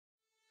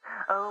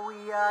Oh,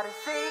 we are the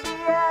saviors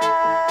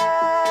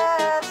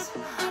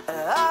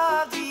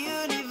of the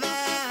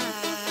universe.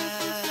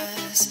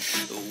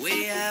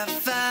 We have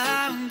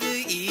found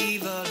the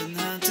evil and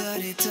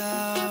hunted it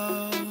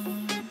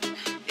down.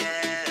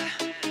 Yeah.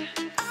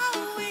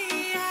 Oh,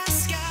 we are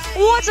sky.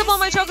 What's up, all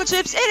my chocolate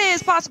chips? It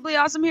is Possibly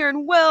Awesome here,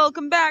 and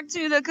welcome back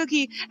to the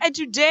cookie. And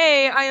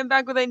today, I am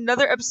back with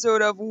another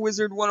episode of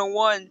Wizard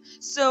 101.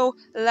 So,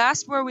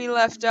 last where we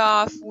left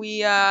off, we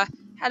had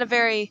a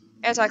very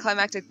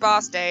anticlimactic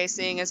boss day,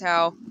 seeing as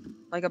how,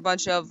 like, a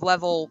bunch of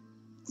level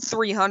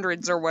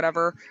 300s or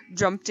whatever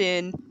jumped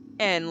in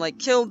and, like,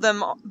 killed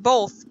them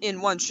both in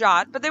one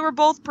shot. But they were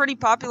both pretty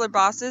popular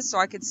bosses, so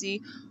I could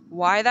see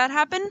why that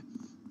happened.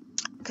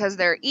 Because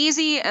they're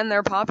easy and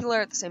they're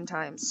popular at the same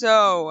time.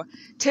 So,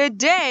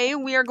 today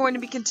we are going to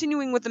be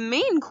continuing with the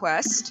main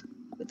quest.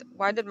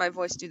 Why did my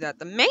voice do that?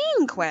 The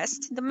main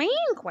quest.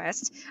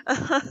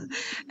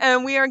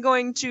 And we are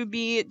going to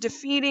be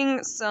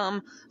defeating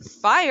some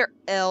fire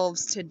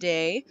elves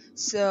today.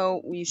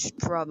 So, we should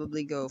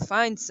probably go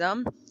find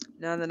some.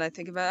 Now that I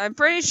think about it, I'm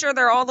pretty sure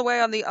they're all the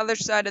way on the other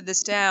side of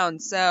this town.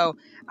 So,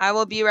 I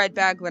will be right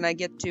back when I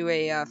get to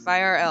a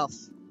fire elf.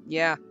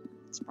 Yeah,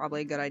 it's probably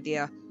a good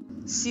idea.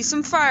 See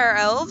some fire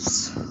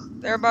elves.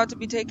 They're about to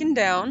be taken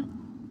down.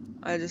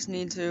 I just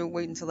need to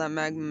wait until that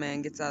magma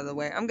man gets out of the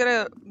way. I'm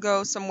gonna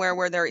go somewhere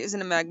where there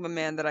isn't a magma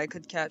man that I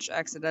could catch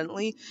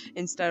accidentally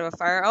instead of a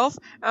fire elf.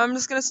 I'm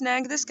just gonna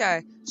snag this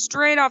guy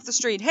straight off the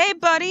street. Hey,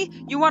 buddy,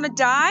 you want to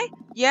die?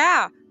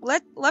 Yeah,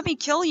 let me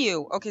kill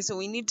you. Okay, so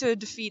we need to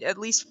defeat at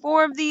least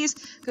 4 of these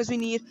because we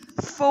need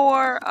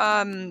 4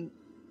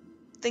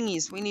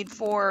 thingies. We need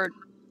 4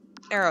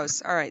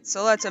 arrows. Alright,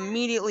 so let's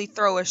immediately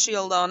throw a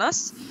shield on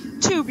us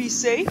to be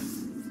safe.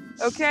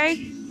 Okay,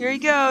 here he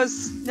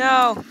goes.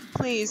 No,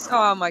 please.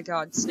 Oh my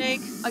god.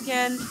 Snake,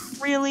 again?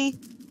 Really?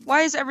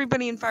 Why is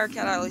everybody in Fire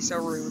Cat Alley so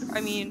rude?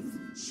 I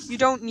mean, you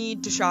don't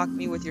need to shock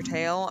me with your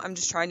tail. I'm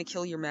just trying to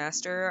kill your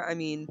master. I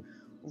mean,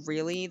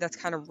 really? That's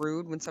kind of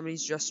rude when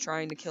somebody's just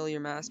trying to kill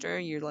your master.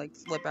 You, like,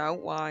 flip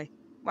out. Why?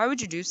 Why would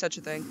you do such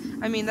a thing?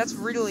 I mean, that's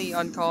really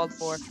uncalled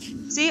for.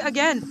 See,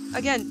 again,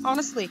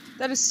 honestly,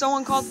 that is so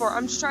uncalled for.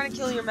 I'm just trying to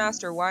kill your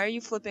master. Why are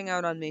you flipping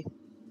out on me?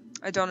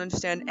 I don't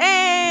understand.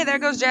 Hey, there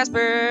goes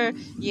Jasper.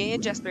 Yeah,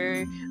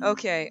 Jasper.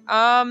 Okay,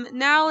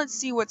 now let's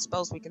see what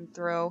spells we can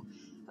throw.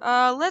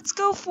 Let's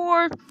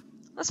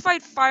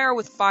fight fire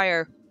with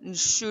fire and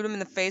shoot him in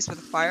the face with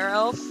a fire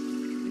elf.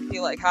 And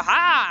be like,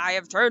 haha, I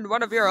have turned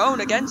one of your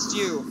own against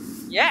you.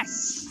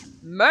 Yes,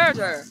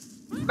 murder.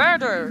 I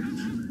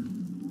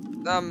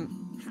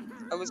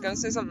was gonna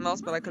say something else,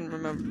 but I couldn't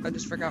remember. I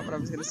just forgot what I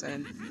was gonna say.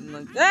 And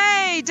like,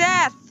 hey,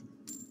 death!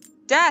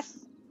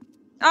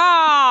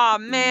 Ah,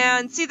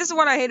 man. See, this is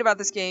what I hate about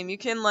this game. You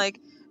can, like,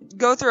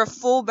 go through a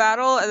full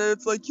battle, and then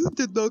it's like, you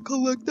did not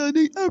collect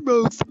any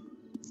arrows.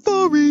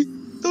 Sorry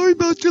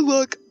about your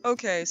luck.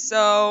 Okay,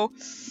 so,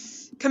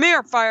 come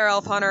here, Fire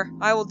Elf Hunter.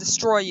 I will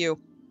destroy you.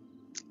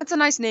 That's a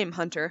nice name,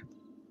 Hunter.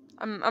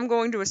 I'm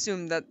going to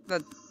assume that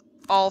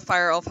all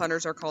Fire Elf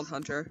Hunters are called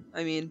Hunter.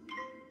 I mean,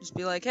 just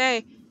be like,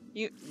 hey,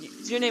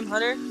 is your name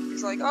Hunter?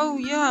 He's like, oh,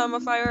 yeah, I'm a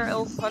Fire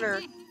Elf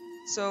Hunter.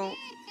 So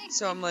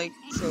I'm like,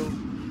 so,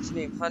 is your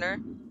name Hunter?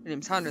 Your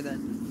name's Hunter,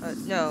 then.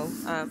 No,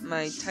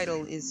 my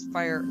title is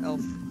Fire Elf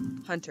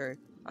Hunter.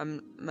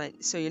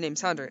 So your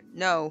name's Hunter.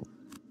 No,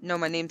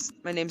 my name's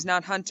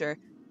not Hunter.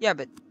 Yeah,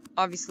 but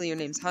obviously your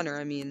name's Hunter.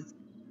 I mean,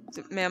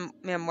 so, ma'am,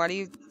 why do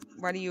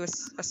you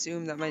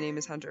assume that my name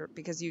is Hunter?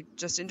 Because you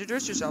just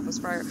introduced yourself as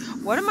Fire.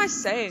 What am I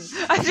saying?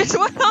 I just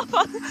went off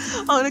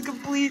on a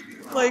complete,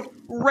 like,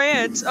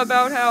 rant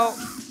about how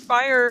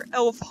Fire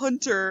Elf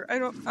Hunter. I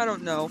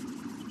don't know.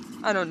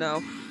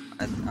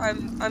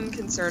 I'm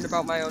concerned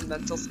about my own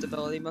mental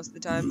stability most of the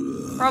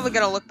time. Probably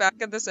gonna look back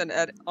at this and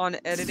on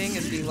editing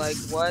and be like,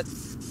 what?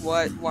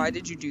 Why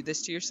did you do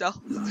this to yourself?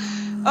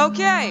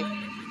 Okay.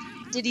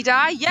 Did he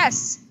die?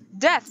 Yes.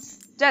 Death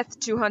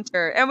to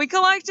Hunter. And we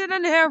collected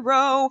an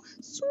arrow.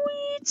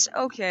 Sweet.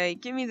 Okay,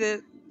 give me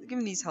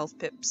these health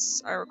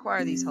pips. I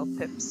require these health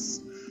pips.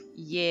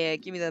 Yeah,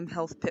 give me them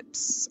health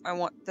pips. I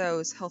want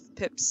those health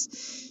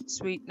pips.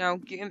 Sweet. Now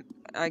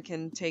I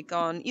can take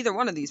on either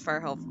one of these fire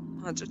health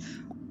hunters.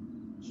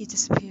 He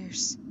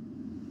disappears.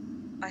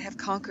 I have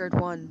conquered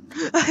one.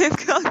 I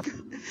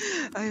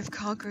have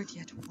conquered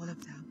yet one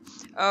of them.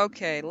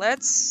 Okay,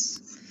 let's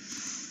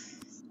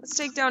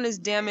take down his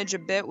damage a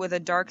bit with a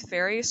dark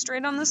fairy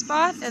straight on the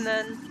spot, and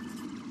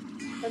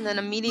then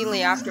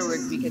immediately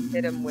afterwards we could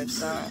hit him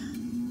with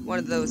one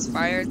of those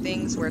fire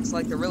things where it's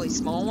like the really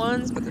small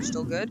ones, but they're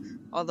still good.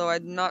 Although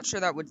I'm not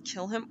sure that would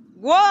kill him.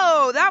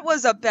 Whoa, that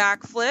was a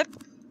backflip.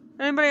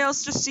 Anybody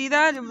else just see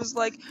that? It was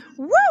like,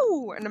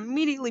 woo! And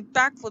immediately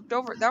backflipped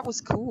over. That was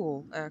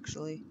cool,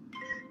 actually.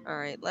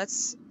 Alright,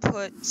 let's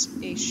put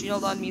a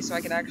shield on me so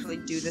I can actually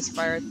do this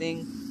fire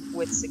thing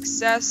with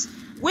success.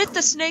 With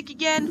the snake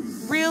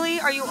again? Really?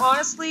 Are you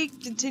honestly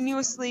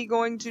continuously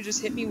going to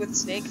just hit me with a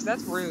snake? Because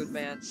that's rude,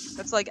 man.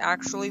 That's, like,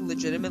 actually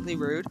legitimately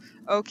rude.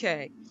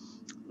 Okay.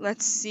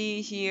 Let's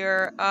see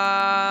here.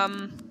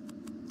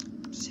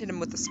 just hit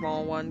him with the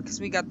small one, because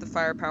we got the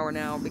firepower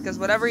now. Because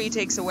whatever he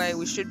takes away,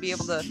 we should be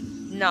able to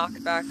knock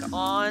back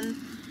on.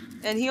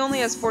 And he only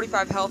has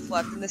 45 health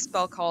left, and this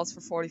spell calls for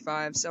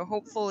 45. So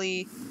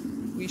hopefully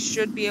we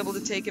should be able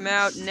to take him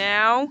out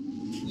now.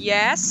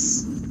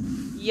 Yes.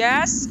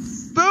 Yes.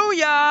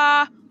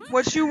 Booyah!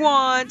 What you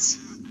want?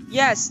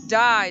 Yes,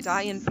 die.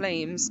 Die in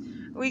flames.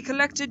 We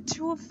collected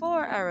 2 of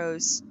 4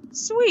 arrows.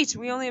 Sweet,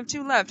 we only have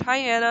 2 left. Hi,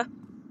 Anna.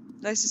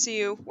 Nice to see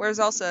you. Where's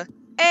Elsa?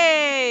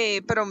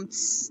 Hey! But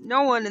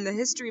no one in the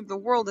history of the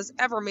world has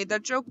ever made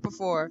that joke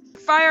before.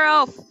 Fire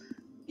elf!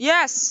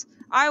 Yes!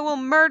 I will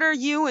murder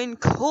you in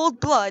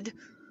cold blood.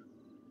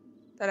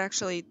 That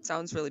actually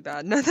sounds really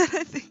bad now that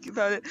I think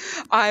about it.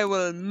 I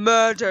will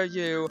murder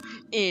you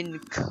in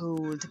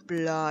cold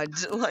blood.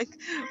 Like,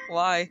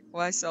 why?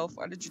 Why, self?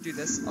 Why did you do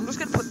this? I'm just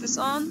gonna put this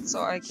on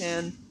so I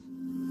can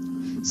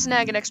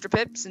snag an extra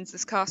pip since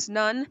this costs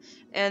none.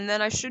 And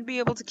then I should be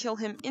able to kill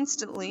him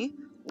instantly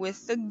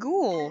with the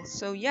ghoul.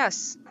 So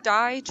yes,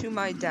 die to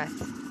my death.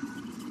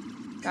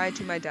 Die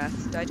to my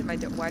death. Die to my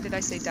death. Why did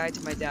I say die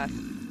to my death?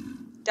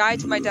 Die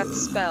to my death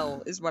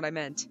spell is what I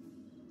meant.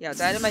 Yeah,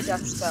 die to my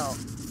death spell.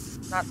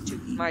 Not to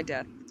my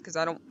death, because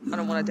I don't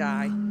want to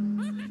die.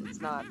 It's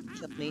not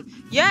kill me.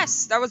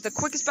 Yes, that was the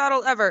quickest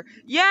battle ever.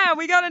 Yeah,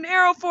 we got an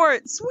arrow for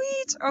it.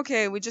 Sweet.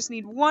 Okay, we just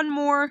need one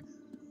more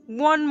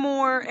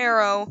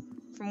arrow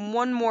from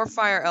one more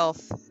fire elf.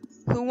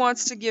 Who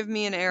wants to give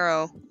me an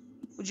arrow?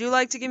 Would you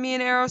like to give me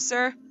an arrow,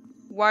 sir?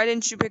 Why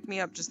didn't you pick me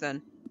up just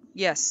then?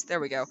 Yes, there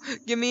we go.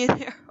 Give me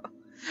an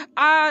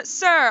arrow.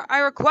 Sir, I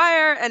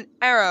require an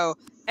arrow.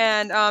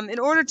 And, in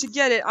order to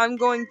get it, I'm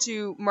going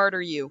to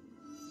murder you.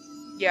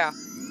 Yeah,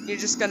 you're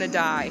just gonna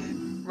die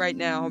right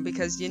now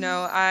because, you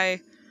know,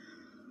 I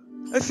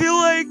feel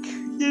like,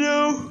 you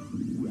know,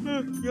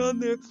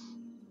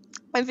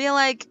 I feel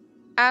like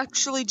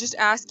actually just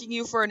asking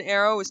you for an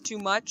arrow is too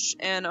much,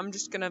 and I'm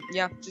just gonna,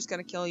 just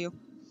gonna kill you.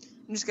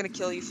 I'm just gonna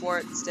kill you for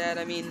it instead.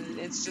 I mean,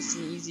 it's just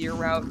an easier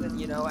route than,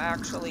 you know,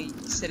 actually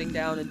sitting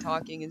down and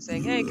talking and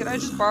saying, hey, could I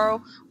just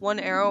borrow 1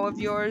 arrow of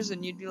yours?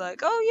 And you'd be like,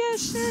 oh yeah,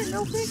 sure,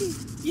 no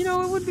biggie. You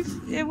know, it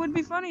would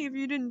be funny if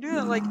you didn't do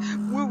that. Like,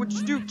 what would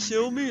you do?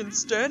 Kill me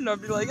instead? And I'd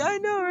be like, I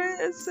know, right?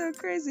 It's so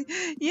crazy.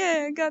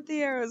 Yeah, I got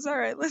the arrows. All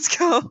right, let's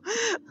go.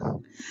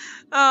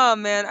 Oh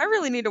man, I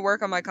really need to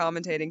work on my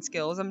commentating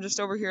skills. I'm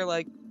just over here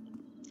like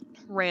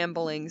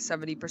rambling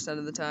 70%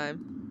 of the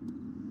time.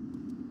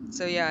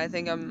 So yeah, I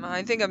think I'm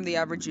the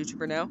average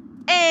YouTuber now.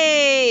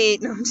 Hey!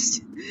 No, I'm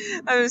just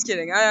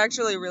kidding. I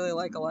actually really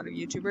like a lot of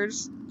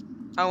YouTubers.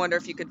 I wonder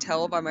if you could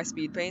tell by my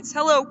speed paints.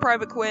 Hello,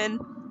 Private Quinn.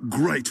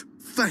 Great.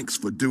 Thanks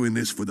for doing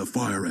this for the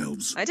Fire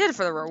Elves. I did it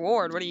for the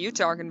reward. What are you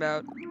talking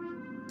about?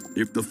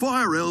 If the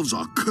Fire Elves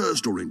are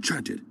cursed or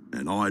enchanted,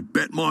 and I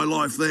bet my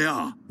life they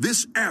are,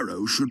 this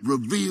arrow should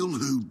reveal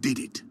who did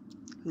it.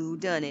 Who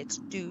done it?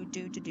 Do.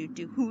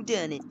 Who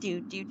done it?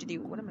 Do.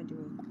 What am I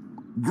doing?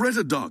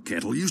 Greta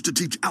Darkkettle used to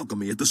teach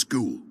alchemy at the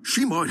school.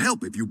 She might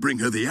help if you bring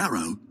her the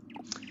arrow.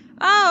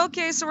 Oh,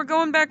 okay, so we're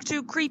going back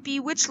to creepy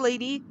witch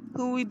lady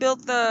who we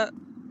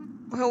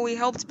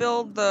helped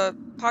build the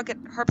pocket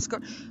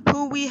harpsichord,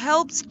 who we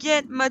helped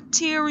get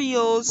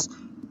materials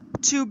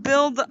to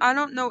build the, I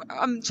don't know,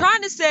 I'm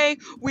trying to say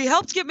we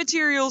helped get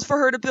materials for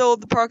her to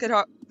build the pocket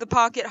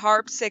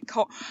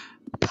harpsichord.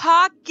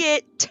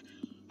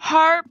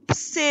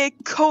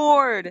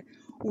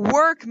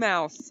 Work,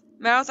 mouth.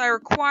 Mouth, I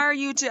require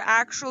you to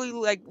actually,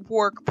 like,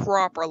 work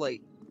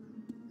properly.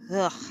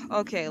 Ugh,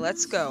 okay,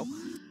 let's go.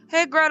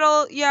 Hey,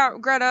 Gretel. Yeah,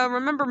 Greta,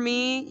 remember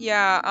me?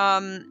 Yeah,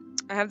 I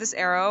have this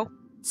arrow.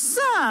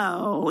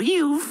 So,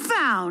 you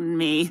found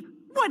me.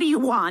 What do you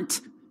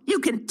want? You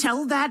can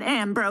tell that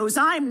Ambrose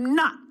I'm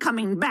not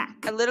coming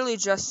back. I literally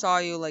just saw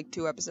you, like,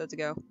 2 episodes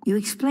ago. You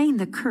explain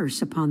the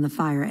curse upon the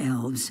fire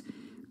elves.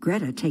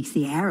 Greta takes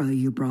the arrow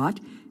you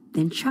brought,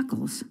 then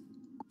chuckles.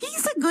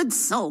 He's a good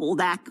soul,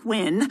 that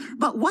Quinn,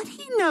 but what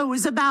he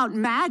knows about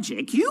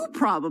magic, you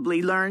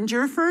probably learned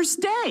your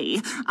first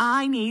day.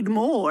 I need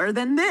more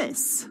than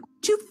this.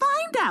 To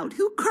find out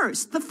who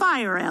cursed the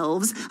fire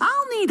elves,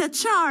 I'll need a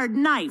charred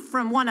knife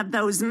from one of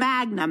those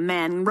Magna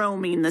men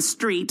roaming the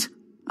street.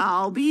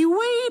 I'll be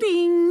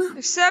waiting.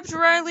 Accept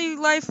Riley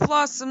Life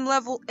Blossom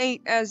level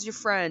 8 as your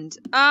friend.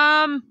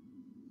 No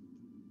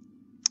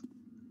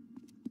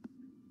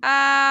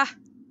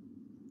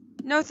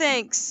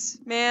thanks,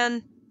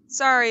 man.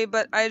 Sorry,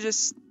 but I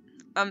just,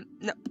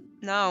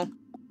 no.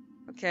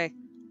 Okay.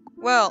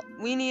 Well,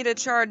 we need a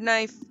charred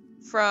knife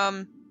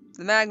from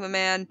the Magma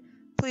Man.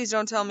 Please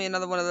don't tell me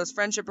another one of those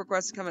friendship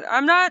requests is coming.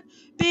 I'm not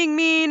being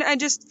mean, I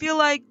just feel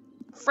like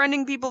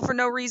friending people for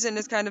no reason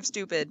is kind of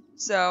stupid.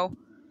 So,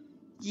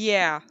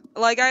 yeah.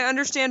 Like, I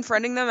understand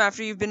friending them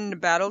after you've been in a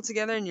battle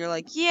together and you're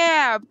like,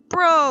 yeah,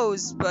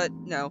 bros, but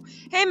no.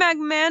 Hey,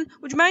 Magma Man,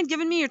 would you mind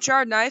giving me your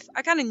charred knife?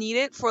 I kind of need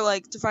it for,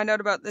 like, to find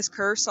out about this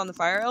curse on the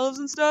fire elves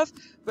and stuff.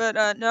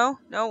 But, no?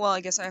 No? Well,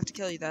 I guess I have to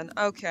kill you then.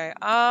 Okay,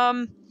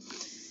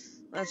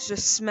 let's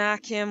just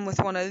smack him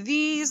with one of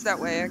these. That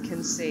way I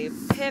can save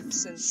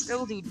pips and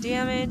still do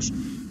damage.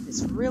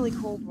 It's really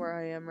cold where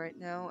I am right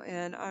now,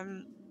 and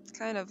I'm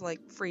kind of like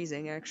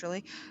freezing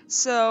actually.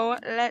 So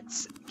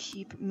let's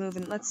keep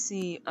moving. Let's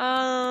see.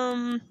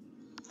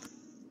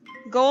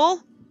 Goal?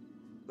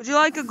 Would you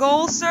like a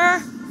goal,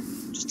 sir?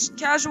 Just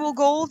casual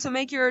goal to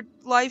make your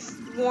life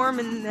warm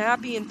and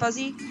happy and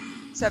fuzzy?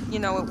 Except, you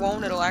know, it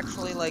won't. It'll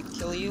actually, like,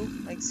 kill you.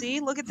 Like, see?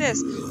 Look at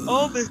this.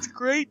 Oh, this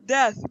great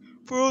death.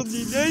 For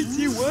only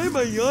 19... Why am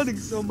I yawning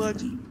so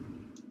much?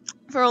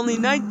 For only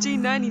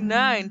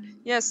 $19.99.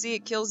 Yeah, see,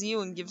 it kills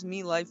you and gives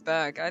me life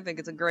back. I think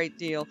it's a great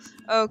deal.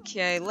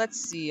 Okay, let's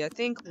see. I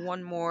think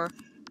one more.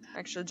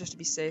 Actually, just to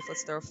be safe,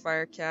 let's throw a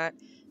fire cat.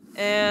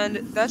 And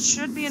that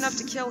should be enough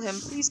to kill him.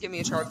 Please give me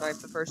a charred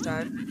knife the first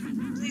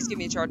time. Please give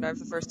me a charred knife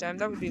the first time.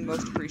 That would be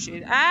most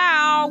appreciated.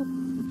 Ow!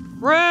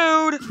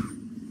 Rude!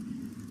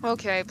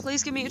 Okay,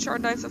 please give me a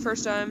charred knife the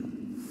first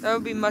time. That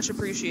would be much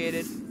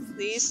appreciated.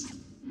 Please?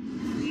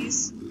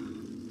 Please?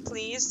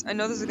 Please? I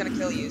know this is gonna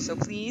kill you, so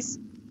please?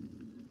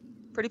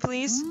 Pretty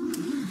please?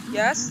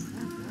 Yes?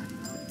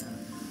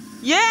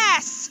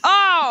 Yes!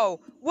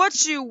 Oh!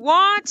 What you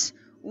want?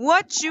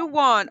 What you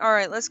want?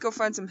 Alright, let's go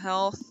find some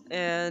health,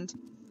 and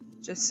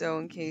just so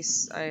in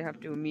case I have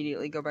to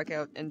immediately go back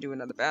out and do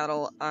another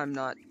battle, I'm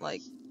not,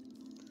 like,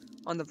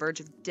 on the verge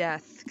of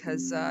death,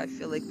 because I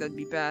feel like that'd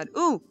be bad.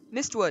 Ooh!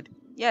 Mistwood!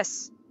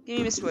 Yes! Give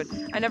me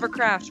mistwood. I never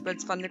craft, but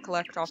it's fun to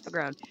collect off the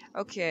ground.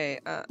 Okay,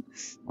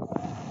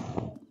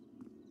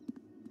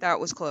 that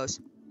was close.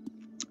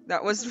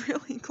 That was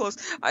really close.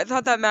 I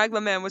thought that Magma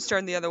Man was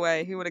turned the other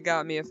way. He would have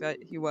got me if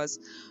he was.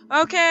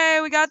 Okay,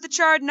 we got the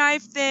charred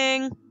knife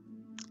thing.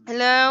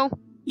 Hello?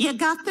 You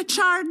got the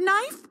charred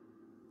knife?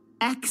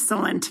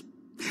 Excellent.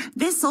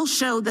 This'll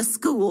show the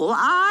school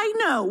I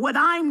know what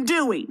I'm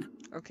doing.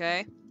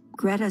 Okay.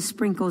 Greta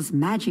sprinkles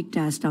magic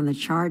dust on the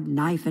charred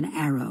knife and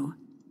arrow.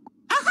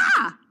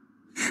 Aha!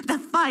 The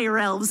fire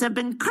elves have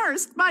been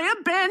cursed by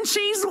a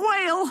banshee's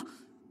wail.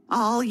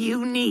 All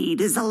you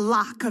need is a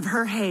lock of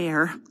her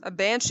hair. A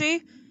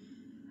banshee?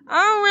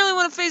 I don't really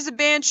want to face a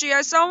banshee.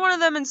 I saw one of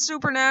them in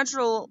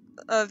Supernatural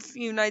a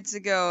few nights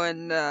ago,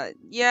 and,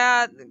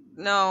 yeah,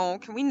 no.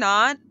 Can we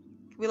not?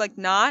 Can we, like,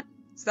 not?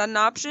 Is that an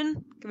option?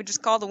 Can we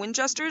just call the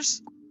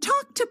Winchesters?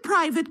 Talk to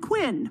Private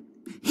Quinn.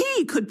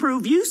 He could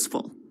prove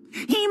useful.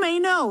 He may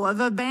know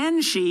of a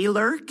banshee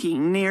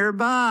lurking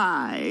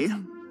nearby.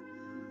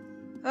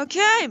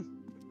 Okay.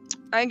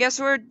 I guess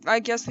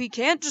we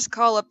can't just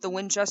call up the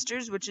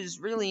Winchesters, which is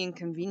really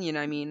inconvenient.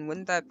 I mean,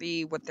 wouldn't that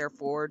be what they're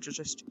for? To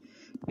just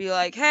be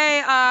like,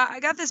 hey, I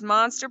got this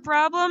monster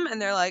problem,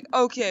 and they're like,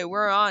 okay,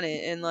 we're on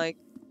it, and like,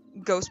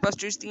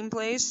 Ghostbusters theme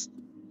plays?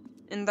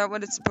 Isn't that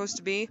what it's supposed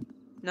to be?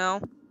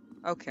 No?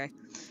 Okay.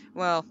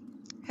 Well,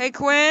 hey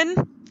Quinn?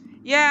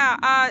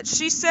 Yeah,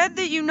 she said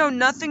that you know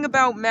nothing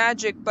about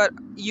magic, but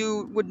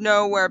you would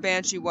know where a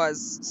banshee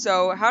was.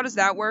 So, how does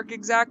that work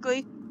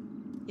exactly?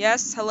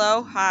 Yes?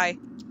 Hello? Hi.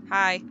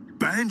 Hi.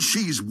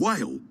 Banshee's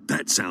wail?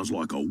 That sounds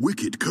like a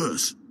wicked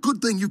curse.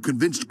 Good thing you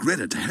convinced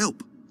Greta to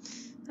help.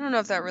 I don't know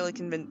if that really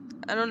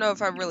I don't know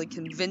if I really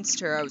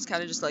convinced her. I was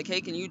kind of just like, hey,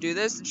 can you do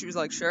this? And she was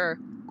like, sure.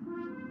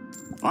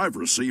 I've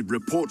received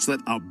reports that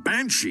a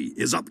banshee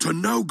is up to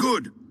no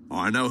good.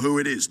 I know who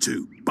it is,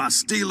 too.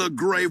 Bastila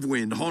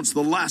Gravewind haunts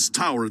the last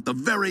tower at the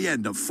very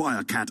end of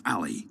Firecat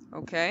Alley.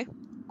 Okay.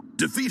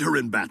 Defeat her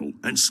in battle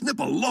and snip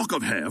a lock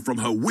of hair from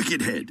her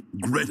wicked head.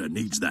 Greta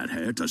needs that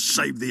hair to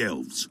save the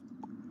elves.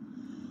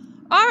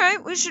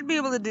 Alright, we should be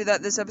able to do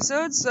that this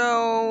episode,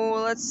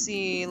 so let's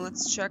see,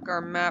 let's check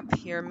our map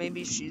here,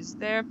 maybe she's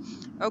there.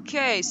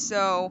 Okay,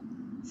 so,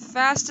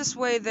 fastest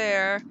way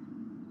there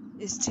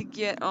is to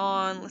get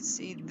on, let's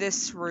see,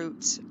 this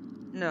route.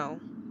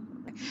 No.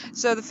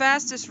 So the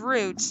fastest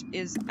route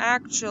is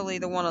actually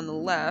the one on the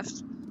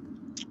left.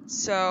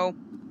 So,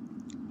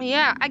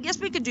 yeah, I guess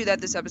we could do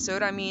that this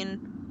episode. I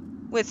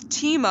mean, with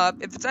Team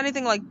Up, if it's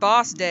anything like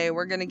Boss Day,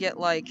 we're gonna get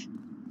like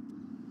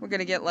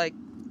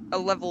a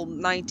level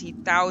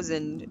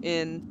 90,000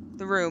 in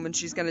the room, and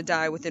she's gonna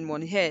die within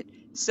one hit.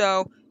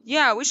 So,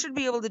 yeah, we should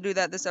be able to do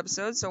that this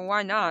episode, so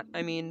why not?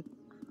 I mean,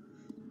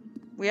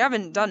 we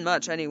haven't done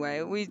much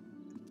anyway.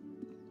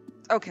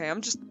 Okay,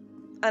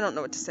 I don't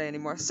know what to say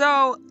anymore.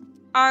 So,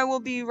 I will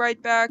be right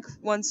back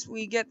once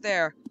we get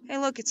there. Hey,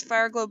 look, it's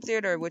Fire Globe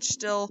Theater, which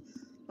still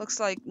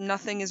looks like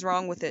nothing is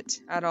wrong with it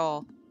at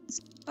all.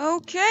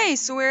 Okay,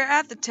 so we're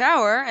at the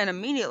tower, and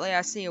immediately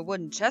I see a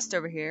wooden chest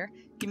over here.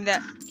 Give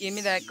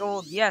me that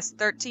gold. Yes,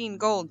 13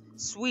 gold.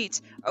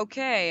 Sweet.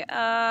 Okay,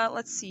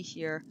 let's see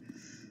here.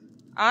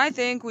 I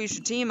think we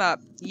should team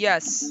up.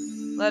 Yes,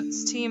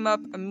 let's team up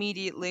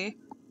immediately.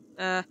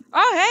 Oh,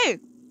 hey!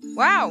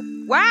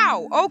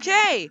 Wow,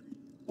 okay!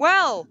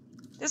 Well,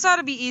 this ought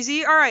to be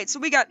easy. Alright, so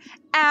we got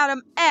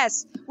Adam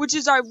S., which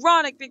is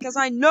ironic because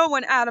I know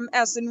an Adam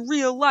S. in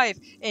real life,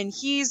 and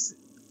he's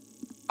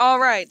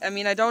alright. I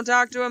mean, I don't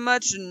talk to him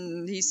much,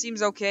 and he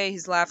seems okay.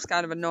 His laugh's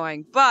kind of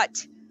annoying,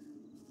 but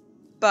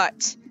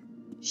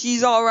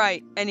he's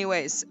alright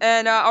anyways.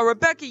 And a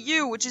Rebecca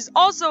U, which is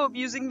also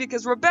amusing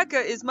because Rebecca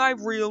is my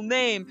real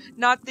name,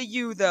 not the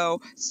U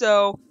though.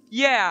 So,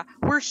 yeah,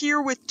 we're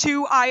here with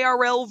two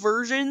IRL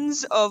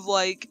versions of,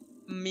 like,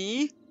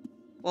 me.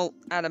 Well,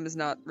 Adam is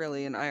not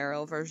really an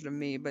IRL version of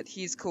me, but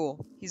he's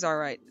cool. He's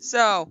alright.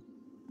 So,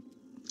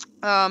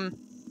 I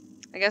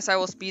guess I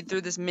will speed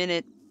through this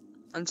minute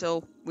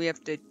until we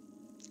have to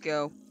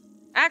go.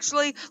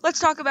 Actually, let's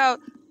talk about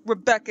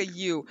Rebecca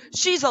Yu.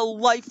 She's a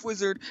life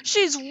wizard.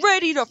 She's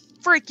ready to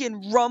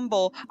freaking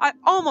rumble. I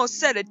almost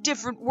said a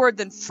different word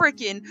than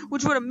frickin',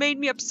 which would have made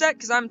me upset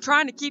because I'm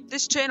trying to keep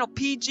this channel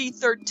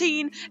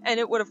PG-13, and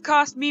it would have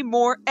cost me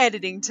more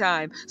editing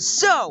time.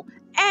 So,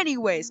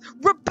 anyways,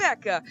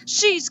 Rebecca,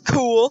 she's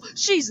cool,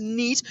 she's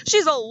neat,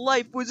 she's a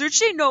life wizard,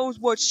 she knows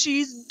what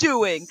she's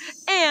doing,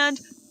 and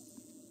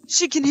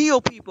she can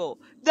heal people.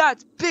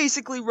 That's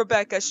basically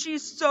Rebecca.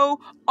 She's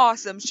so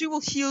awesome. She will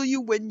heal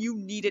you when you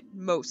need it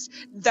most.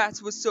 That's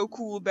what's so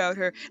cool about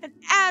her. And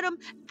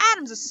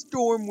Adam's a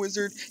storm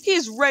wizard.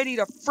 He's ready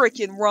to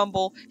frickin'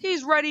 rumble.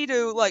 He's ready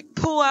to, like,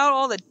 pull out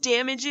all the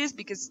damages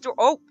because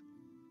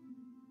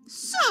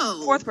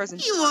So, fourth person.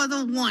 you are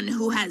the one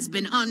who has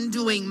been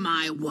undoing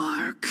my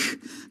work.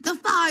 The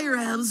Fire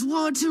Elves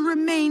were to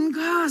remain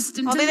cursed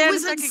until the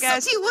Wizard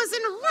City was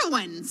in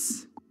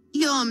ruins.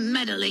 Your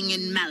meddling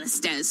in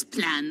Malister's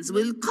plans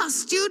will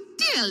cost you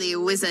dearly,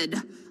 Wizard.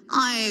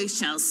 I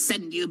shall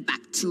send you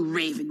back to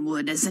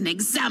Ravenwood as an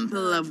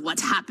example of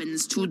what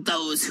happens to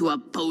those who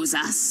oppose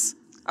us.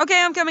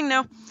 Okay, I'm coming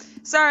now.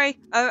 Sorry,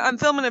 I'm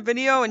filming a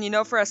video, and you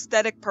know, for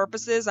aesthetic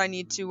purposes, I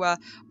need to,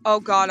 oh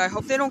god, I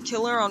hope they don't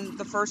kill her on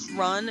the first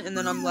run, and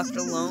then I'm left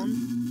alone.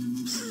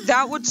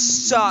 That would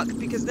suck,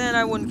 because then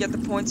I wouldn't get the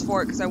points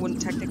for it, because I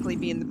wouldn't technically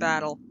be in the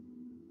battle.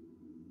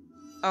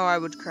 Oh, I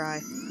would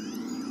cry.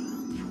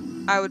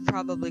 I would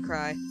probably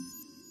cry,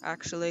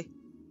 actually.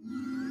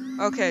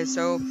 Okay,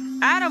 so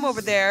Adam over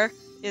there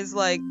is,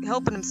 like,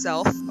 helping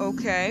himself.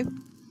 Okay.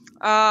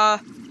 Oh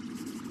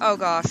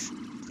gosh.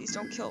 Please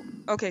don't kill.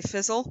 Okay,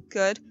 Fizzle.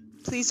 Good.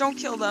 Please don't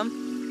kill them.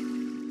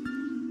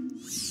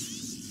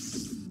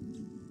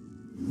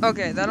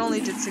 Okay, that only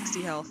did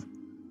 60 health.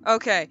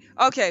 Okay.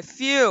 Okay,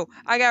 phew.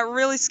 I got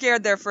really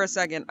scared there for a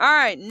second.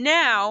 Alright,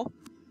 now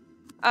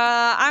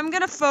I'm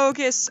gonna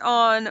focus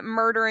on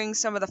murdering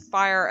some of the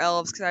fire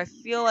elves, because I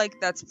feel like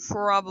that's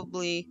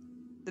probably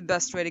the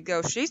best way to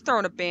go. She's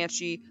throwing a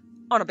banshee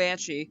on a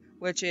banshee,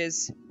 which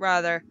is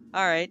rather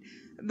alright.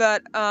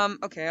 But,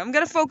 okay, I'm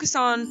gonna focus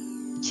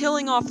on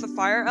killing off the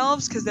fire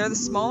elves, because they're the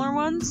smaller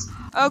ones.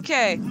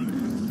 Okay.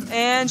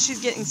 And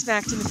she's getting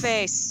smacked in the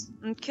face.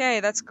 Okay,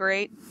 that's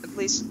great. At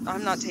least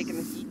I'm not taking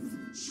the heat.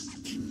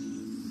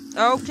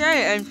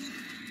 Okay, and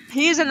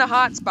he's in the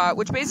hot spot,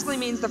 which basically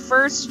means the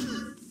first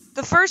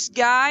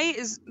guy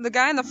is the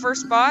guy in the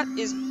first spot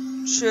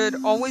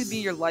should always be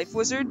your life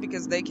wizard,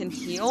 because they can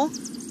heal,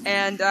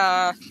 and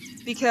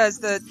because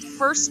the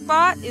first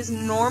spot is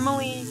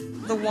normally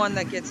the one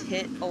that gets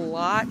hit a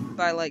lot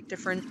by like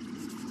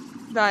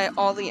by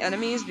all the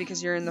enemies,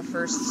 because you're in the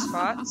first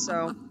spot.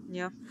 So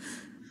yeah.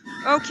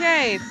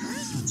 Okay,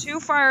 2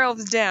 fire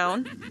elves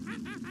down,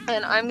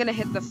 and I'm gonna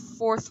hit the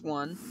 4th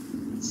one.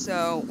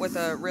 So, with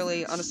a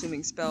really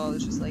unassuming spell,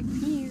 it's just like,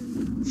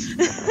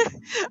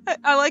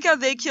 I like how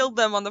they killed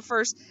them on the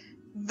first.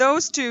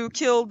 Those 2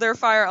 killed their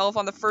fire elf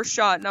on the first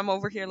shot, and I'm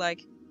over here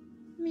like,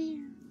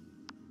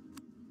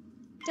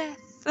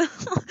 death.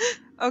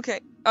 Okay.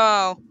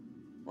 Oh,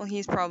 well,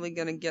 he's probably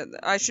gonna get.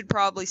 I should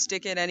probably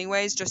stick it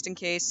anyways, just in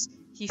case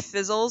he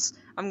fizzles.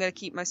 I'm gonna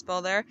keep my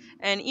spell there,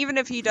 and even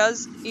if it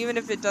does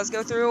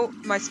go through,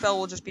 my spell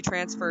will just be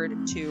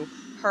transferred to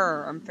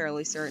her. I'm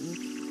fairly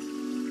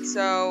certain.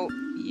 So.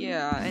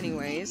 Yeah,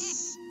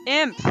 anyways.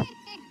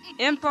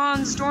 Imp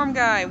on Storm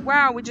Guy.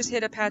 Wow, we just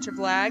hit a patch of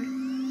lag.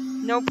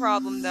 No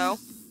problem, though.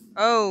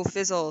 Oh,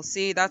 Fizzle.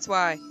 See, that's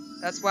why.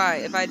 That's why.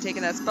 If I had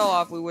taken that spell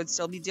off, we would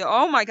still be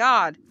oh my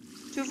god!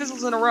 2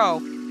 Fizzles in a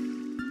row.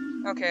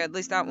 Okay, at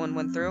least that one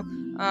went through.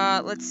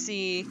 Let's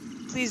see.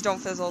 Please don't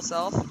fizzle,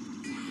 self.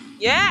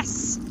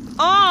 Yes!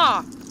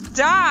 Ah!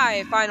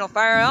 Die, Final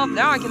Fire Elf.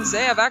 Now I can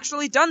say I've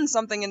actually done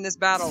something in this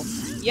battle.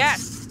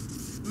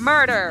 Yes!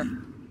 Murder!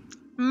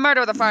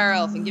 Murder the fire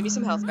elf and give me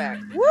some health back.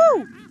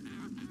 Woo!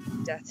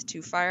 Death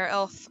to fire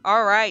elf.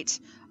 Alright.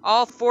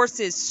 All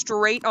forces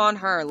straight on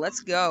her.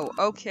 Let's go.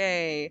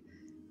 Okay.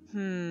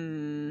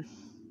 I'm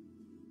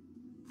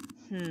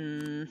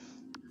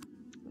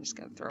just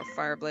gonna throw a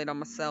fire blade on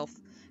myself.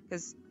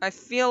 Because I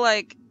feel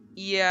like,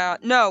 yeah.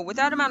 No, with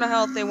that amount of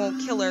health, they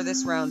won't kill her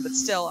this round. But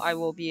still, I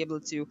will be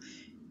able to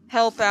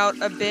help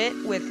out a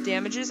bit with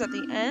damages at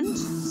the end.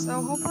 So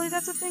hopefully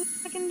that's a thing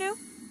I can do.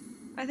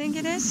 I think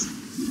it is.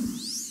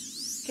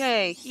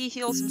 Okay, he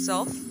heals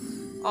himself.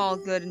 All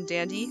good and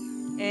dandy.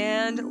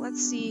 And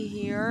let's see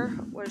here.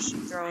 What is she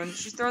throwing?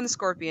 She's throwing the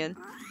scorpion,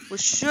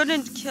 which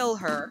shouldn't kill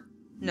her.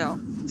 No,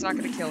 it's not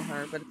going to kill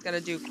her, but it's going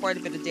to do quite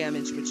a bit of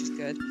damage, which is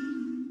good.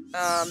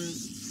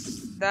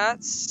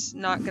 That's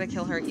not going to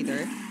kill her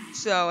either.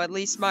 So at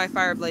least my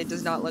fire blade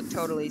does not look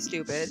totally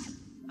stupid.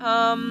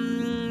 How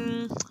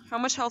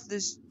much health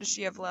does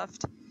she have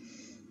left?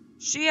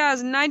 She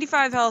has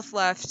 95 health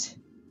left.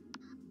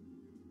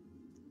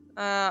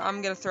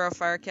 I'm gonna throw a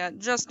fire cat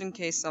just in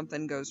case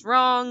something goes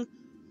wrong.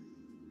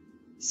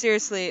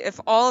 Seriously, if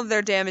all of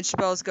their damage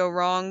spells go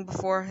wrong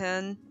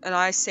beforehand, and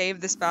I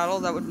save this battle,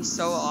 that would be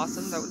so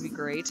awesome. That would be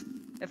great.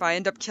 If I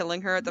end up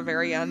killing her at the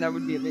very end, that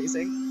would be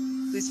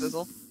amazing. Please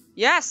fizzle.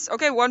 Yes!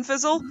 Okay, one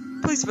fizzle.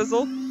 Please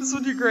fizzle. This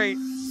would be great.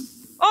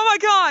 Oh my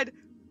god!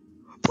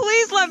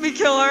 Please let me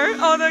kill her!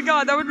 Oh my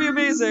god, that would be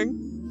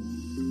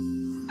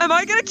amazing. Am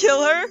I gonna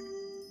kill her?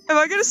 Am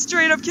I gonna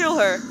straight up kill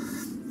her?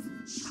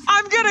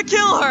 I'm gonna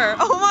kill her!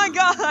 Oh my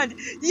god!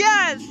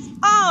 Yes!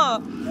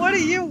 What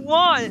do you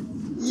want?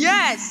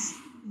 Yes!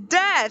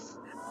 Death!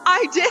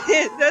 I did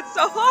it! That's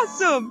so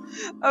awesome!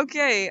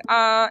 Okay,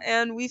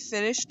 and we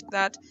finished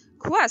that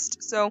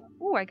quest. So,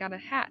 ooh, I got a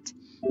hat.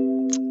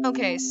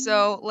 Okay,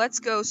 so let's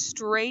go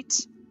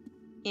straight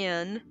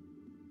in.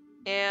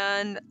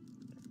 And,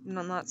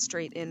 no, not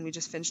straight in, we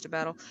just finished a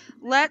battle.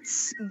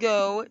 Let's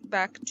go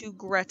back to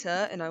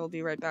Greta, and I will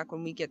be right back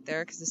when we get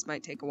there, because this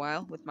might take a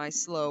while with my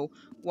slow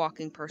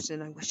walking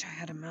person. I wish I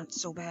had a mount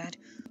so bad.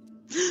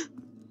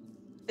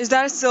 Is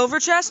that a silver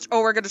chest?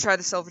 Oh, we're gonna try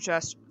the silver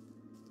chest.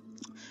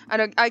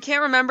 I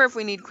can't remember if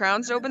we need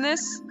crowns to open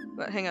this,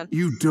 but hang on.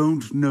 You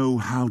don't know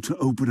how to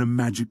open a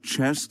magic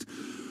chest?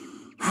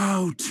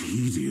 How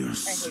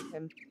tedious. I hate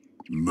him.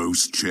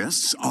 Most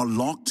chests are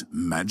locked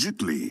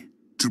magically.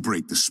 To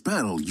break the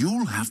spell,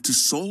 you'll have to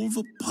solve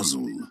a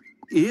puzzle.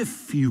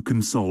 If you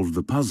can solve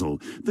the puzzle,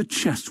 the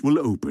chest will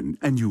open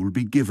and you'll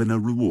be given a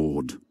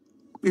reward.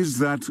 Is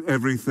that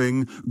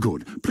everything?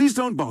 Good. Please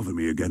don't bother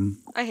me again.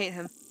 I hate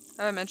him.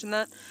 Have I mentioned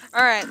that?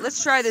 Alright,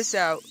 let's try this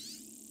out.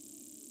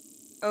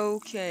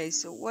 Okay,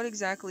 so what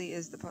exactly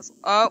is the puzzle?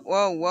 Oh,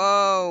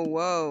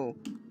 whoa.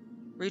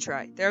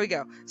 Retry. There we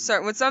go.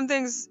 Start with some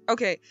things.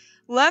 Okay.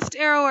 Left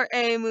arrow or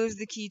A moves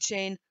the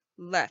keychain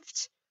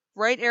left.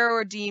 Right arrow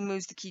or D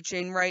moves the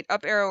keychain right.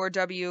 Up arrow or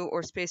W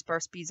or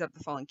spacebar speeds up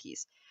the falling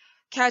keys.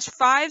 Catch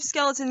 5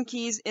 skeleton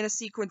keys in a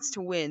sequence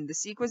to win. The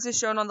sequence is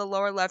shown on the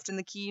lower left, and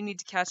the key you need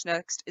to catch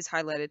next is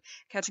highlighted.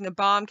 Catching a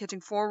bomb,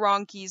 catching 4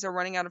 wrong keys, or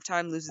running out of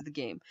time loses the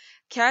game.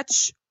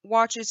 Catch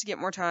watches to get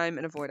more time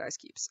and avoid ice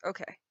cubes.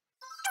 Okay.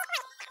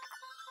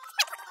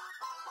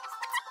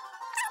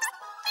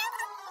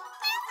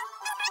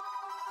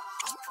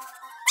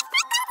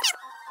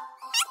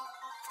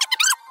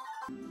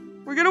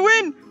 We're gonna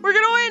win! We're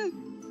gonna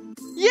win!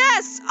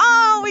 Yes!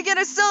 Oh, we get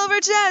a silver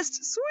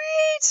chest!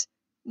 Sweet!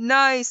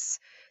 Nice.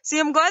 See,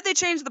 I'm glad they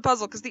changed the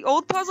puzzle, because the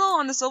old puzzle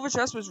on the silver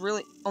chest was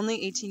really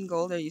only 18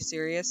 gold. Are you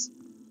serious?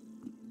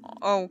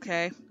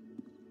 Okay.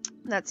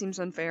 That seems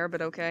unfair,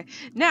 but okay.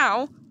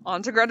 Now,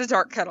 on to Greta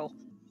Darkkettle.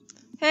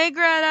 Hey,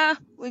 Greta.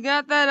 We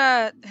got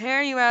that,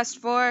 hair you asked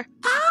for.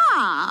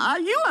 Ah,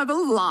 you have a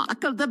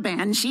lock of the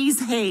Banshee's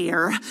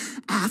hair.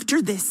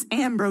 After this,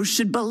 Ambrose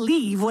should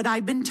believe what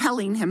I've been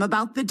telling him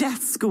about the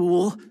death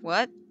school.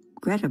 What?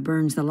 Greta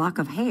burns the lock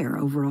of hair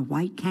over a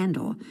white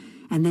candle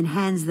and then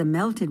hands the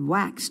melted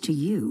wax to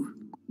you.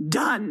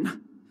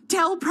 Done.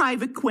 Tell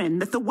Private Quinn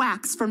that the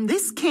wax from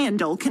this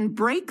candle can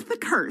break the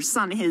curse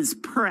on his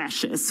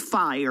precious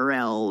fire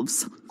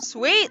elves.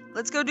 Sweet.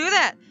 Let's go do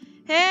that.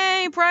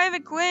 Hey,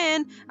 Private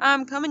Quinn.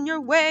 I'm coming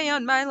your way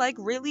on my,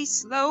 really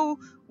slow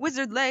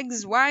wizard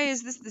legs. Why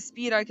is this the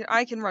speed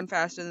I can run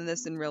faster than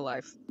this in real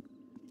life?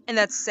 And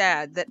that's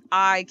sad that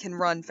I can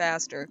run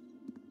faster.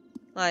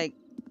 I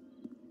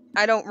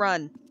don't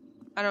run.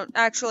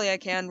 Actually, I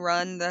can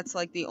run. That's,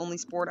 the only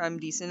sport I'm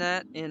decent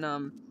at in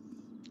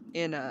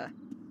a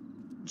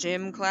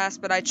gym class.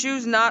 But I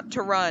choose not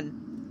to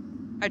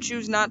run. I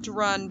choose not to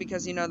run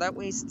because, that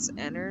wastes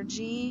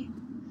energy.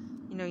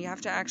 You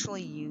have to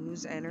actually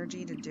use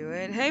energy to do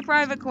it. Hey,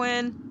 Private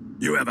Quinn.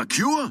 You have a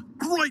cure?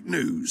 Great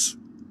news.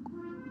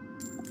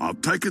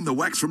 I've taken the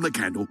wax from the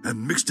candle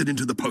and mixed it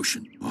into the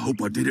potion. I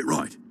hope I did it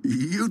right.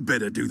 You'd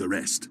better do the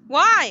rest.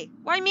 Why?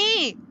 Why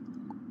me?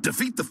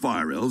 Defeat the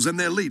Fire Elves and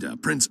their leader,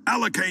 Prince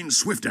Alacane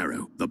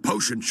Swiftarrow. The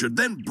potion should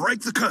then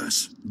break the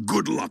curse.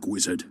 Good luck,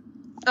 wizard.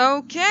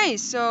 Okay,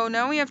 so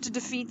now we have to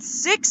defeat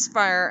 6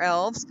 Fire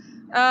Elves.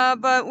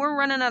 But we're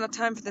running out of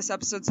time for this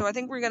episode, so I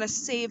think we're gonna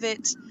save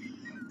it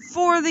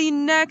for the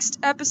next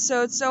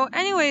episode. So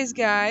anyways,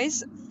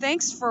 guys,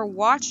 thanks for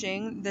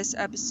watching this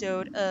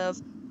episode of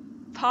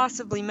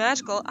Possibly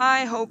Magical.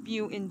 I hope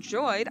you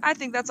enjoyed. I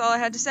think that's all I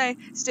had to say.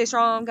 Stay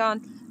strong, gone.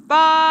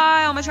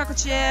 Bye, all my chocolate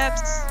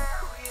chips.